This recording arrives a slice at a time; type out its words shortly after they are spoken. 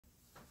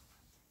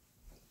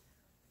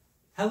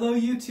Hello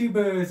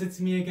YouTubers, it's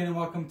me again and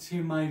welcome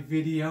to my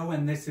video,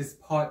 and this is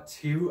part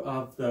 2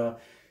 of the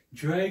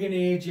Dragon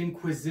Age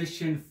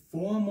Inquisition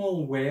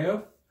formal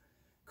wear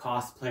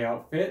cosplay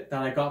outfit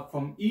that I got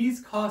from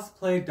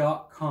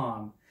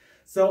Ezcosplay.com.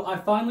 So I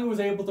finally was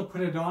able to put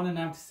it on, and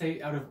I have to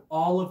say, out of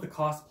all of the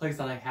cosplays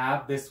that I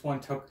have, this one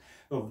took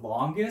the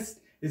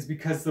longest, is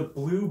because the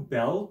blue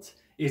belt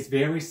is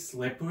very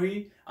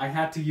slippery. I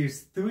had to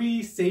use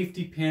 3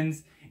 safety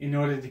pins in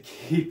order to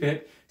keep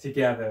it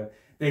together.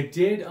 They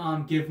did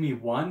give me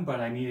 1, but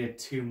I needed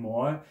 2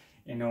 more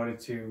in order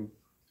to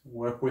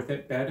work with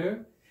it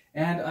better.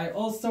 And I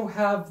also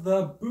have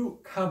the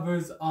boot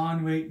covers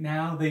on right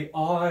now. They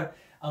are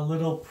a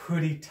little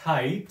pretty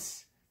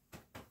tight,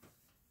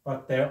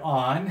 but they're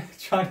on.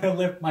 Trying to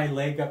lift my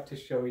leg up to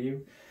show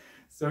you.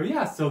 So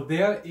yeah, so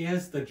there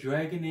is the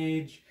Dragon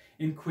Age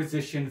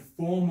Inquisition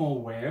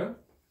formal wear.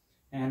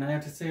 And I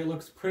have to say it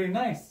looks pretty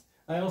nice.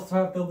 I also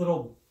have the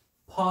little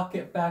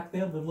pocket back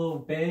there, the little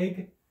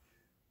bag.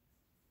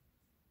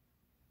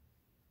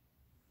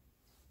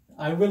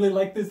 I really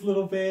like this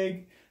little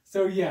bag.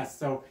 So yeah,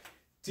 so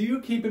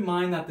do keep in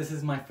mind that this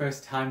is my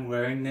first time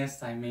wearing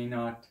this. I may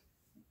not,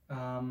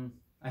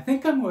 I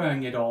think I'm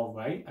wearing it all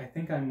right.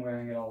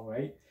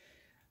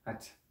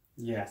 But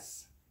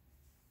yes,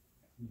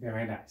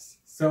 very nice.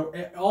 So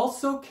it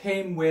also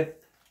came with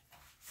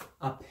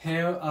a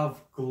pair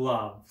of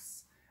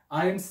gloves.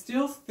 I am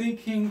still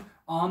thinking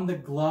on the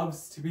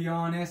gloves, to be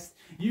honest.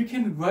 You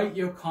can write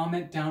your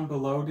comment down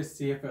below to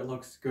see if it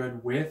looks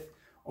good with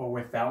or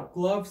without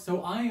gloves.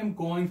 So I am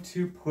going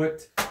to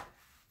put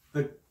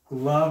the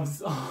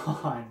gloves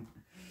on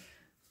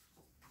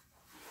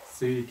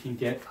so you can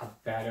get a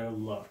better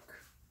look.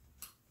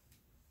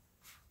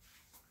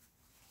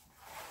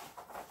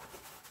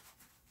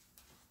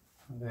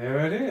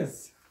 There it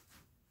is.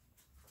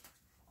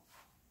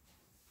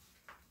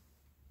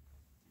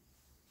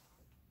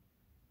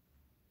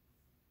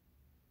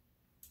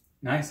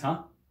 Nice,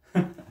 huh?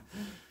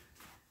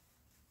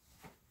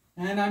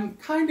 And I'm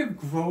kind of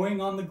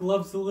growing on the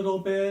gloves a little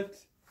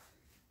bit.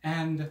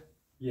 And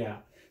yeah,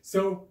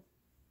 so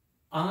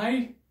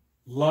I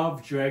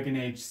love Dragon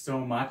Age so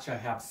much. I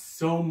have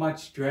so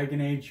much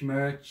Dragon Age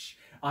merch.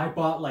 I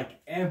bought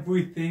like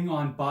everything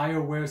on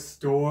BioWare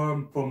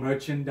store for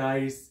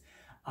merchandise.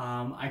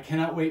 I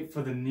cannot wait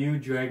for the new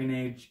Dragon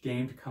Age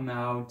game to come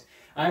out.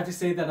 I have to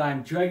say that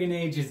I'm Dragon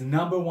Age's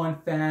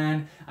 #1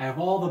 fan. I have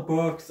all the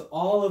books,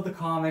 all of the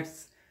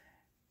comics.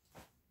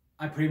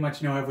 I pretty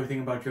much know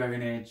everything about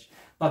Dragon Age,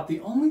 but the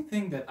only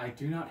thing that I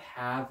do not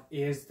have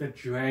is the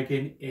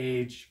Dragon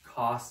Age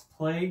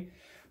cosplay.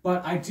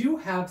 But I do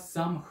have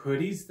some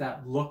hoodies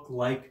that look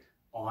like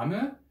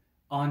armor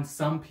on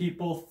some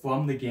people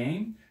from the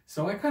game,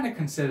 so I kind of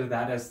consider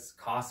that as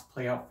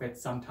cosplay outfits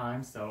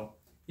sometimes. So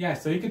yeah,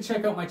 so you can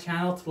check out my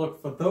channel to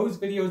look for those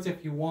videos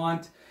if you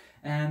want.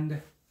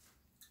 And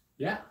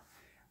yeah,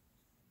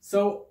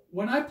 so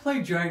when I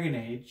play Dragon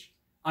Age,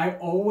 I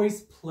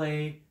always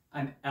play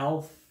an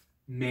elf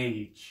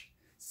mage.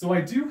 So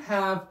I do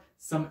have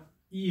some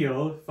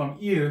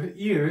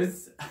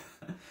ears,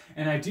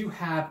 and I do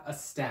have a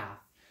staff.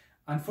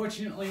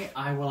 Unfortunately,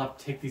 I will have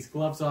to take these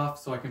gloves off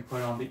so I can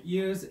put on the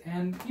ears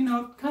and, you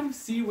know, kind of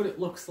see what it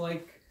looks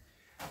like.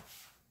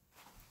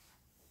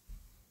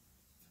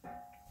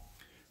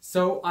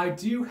 So I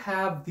do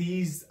have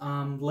these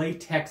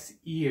latex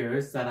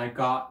ears that I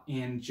got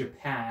in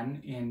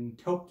Japan, in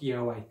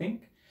Tokyo, I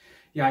think.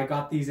 Yeah, I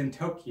got these in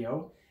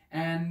Tokyo,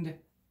 and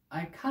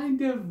I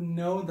kind of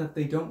know that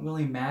they don't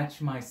really match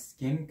my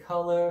skin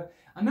color.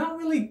 I'm not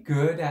really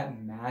good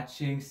at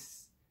matching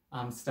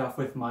stuff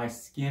with my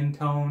skin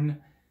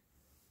tone.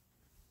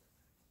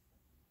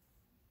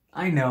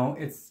 I know,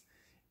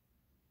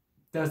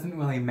 doesn't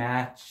really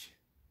match.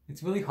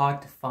 It's really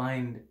hard to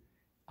find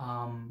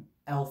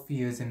elf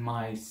ears in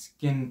my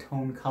skin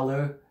tone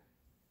color.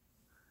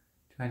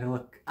 Trying to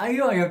look,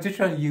 I'm just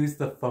trying to use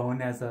the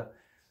phone as a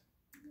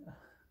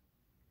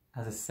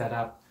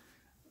setup.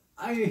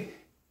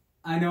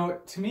 I know,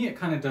 to me it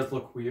kind of does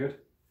look weird.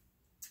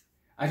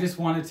 I just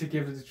wanted to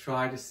give it a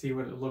try to see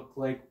what it looked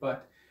like,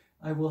 but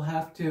I will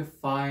have to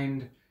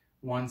find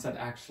ones that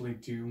actually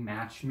do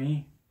match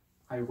me.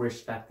 I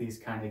wish that these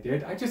kind of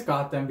did. I just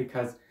got them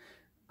because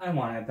I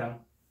wanted them.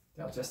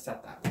 I'll just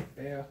set that right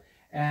there.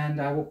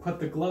 And I will put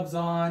the gloves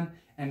on,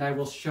 and I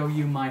will show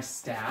you my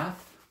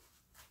staff.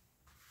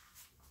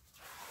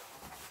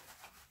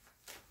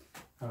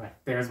 Alright,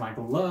 there's my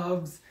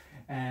gloves,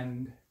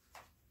 and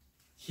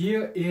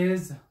here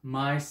is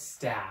my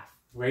staff,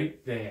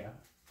 right there.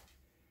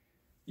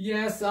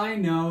 Yes, I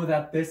know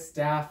that this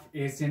staff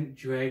isn't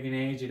Dragon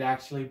Age. It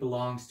actually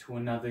belongs to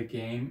another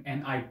game.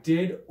 And I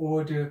did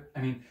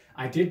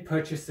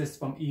purchase this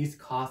from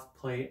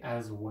Ezcosplay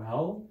as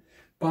well.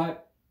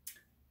 But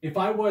if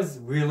I was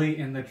really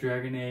in the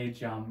Dragon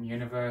Age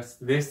universe,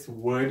 this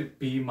would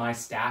be my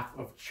staff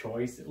of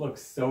choice. It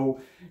looks so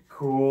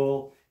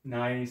cool,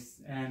 nice,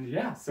 and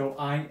yeah, so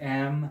I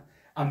am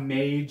a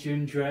mage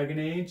in Dragon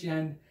Age,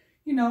 and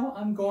you know,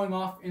 I'm going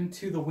off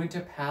into the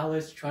Winter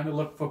Palace trying to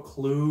look for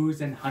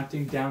clues and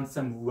hunting down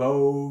some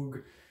rogue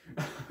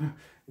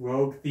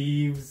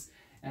thieves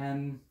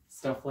and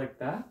stuff like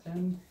that.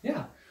 And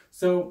yeah,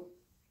 so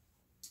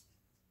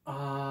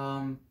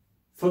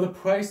for the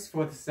price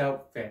for this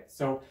outfit,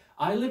 so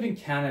I live in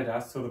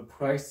Canada, so the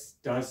price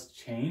does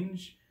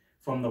change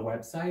from the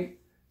website.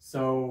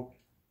 So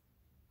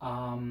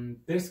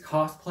this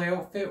cosplay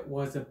outfit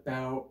was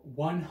about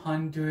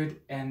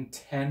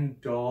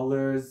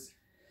 $110,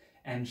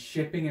 and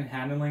shipping and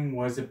handling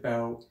was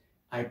about,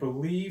 I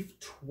believe,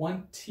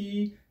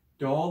 $20.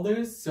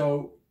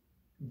 So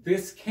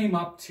this came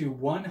up to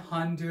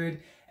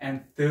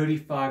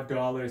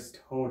 $135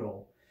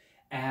 total.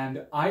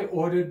 And I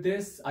ordered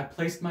this, I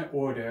placed my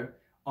order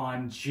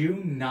on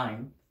June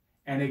 9th,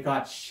 and it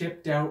got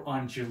shipped out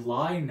on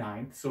July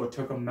 9th, so it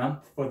took a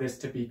month for this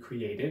to be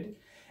created.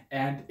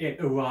 And it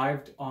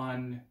arrived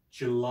on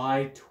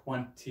July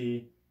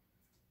 24th,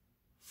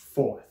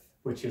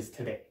 which is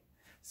today.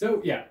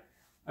 So yeah,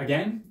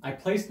 again, I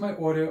placed my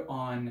order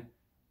on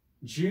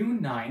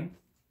June 9th,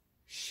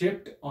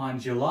 shipped on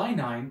July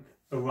 9th,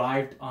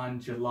 arrived on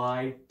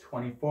July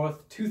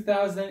 24th,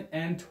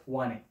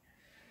 2020.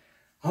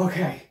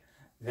 Okay,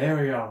 there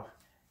we go.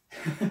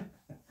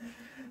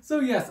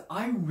 So yes,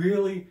 I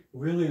really,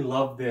 really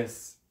love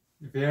this.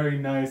 Very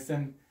nice,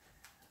 and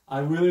I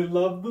really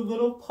love the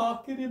little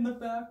pocket in the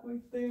back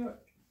right there.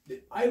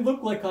 I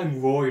look like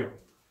I'm royal.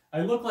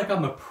 I look like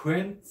I'm a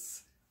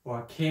prince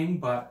or a king,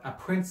 but a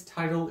prince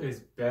title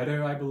is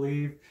better, I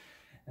believe.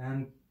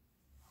 And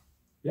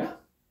yeah,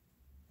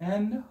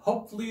 and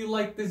hopefully you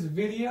like this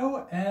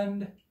video.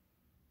 And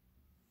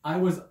I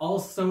was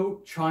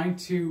also trying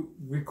to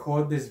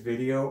record this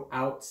video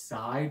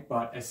outside,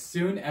 but as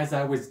soon as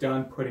I was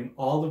done putting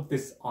all of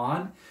this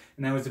on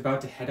and I was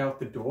about to head out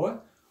the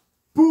door,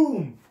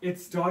 boom, it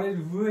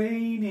started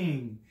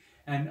raining.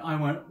 And I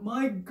went,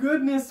 my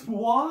goodness,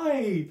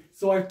 why?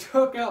 So I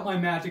took out my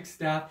magic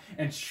staff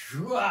and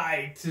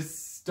tried to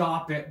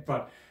stop it,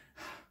 but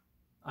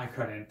I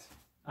couldn't.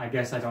 I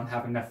guess I don't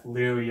have enough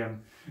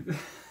lyrium.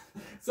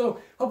 So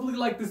hopefully you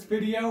like this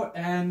video,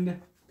 and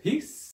peace.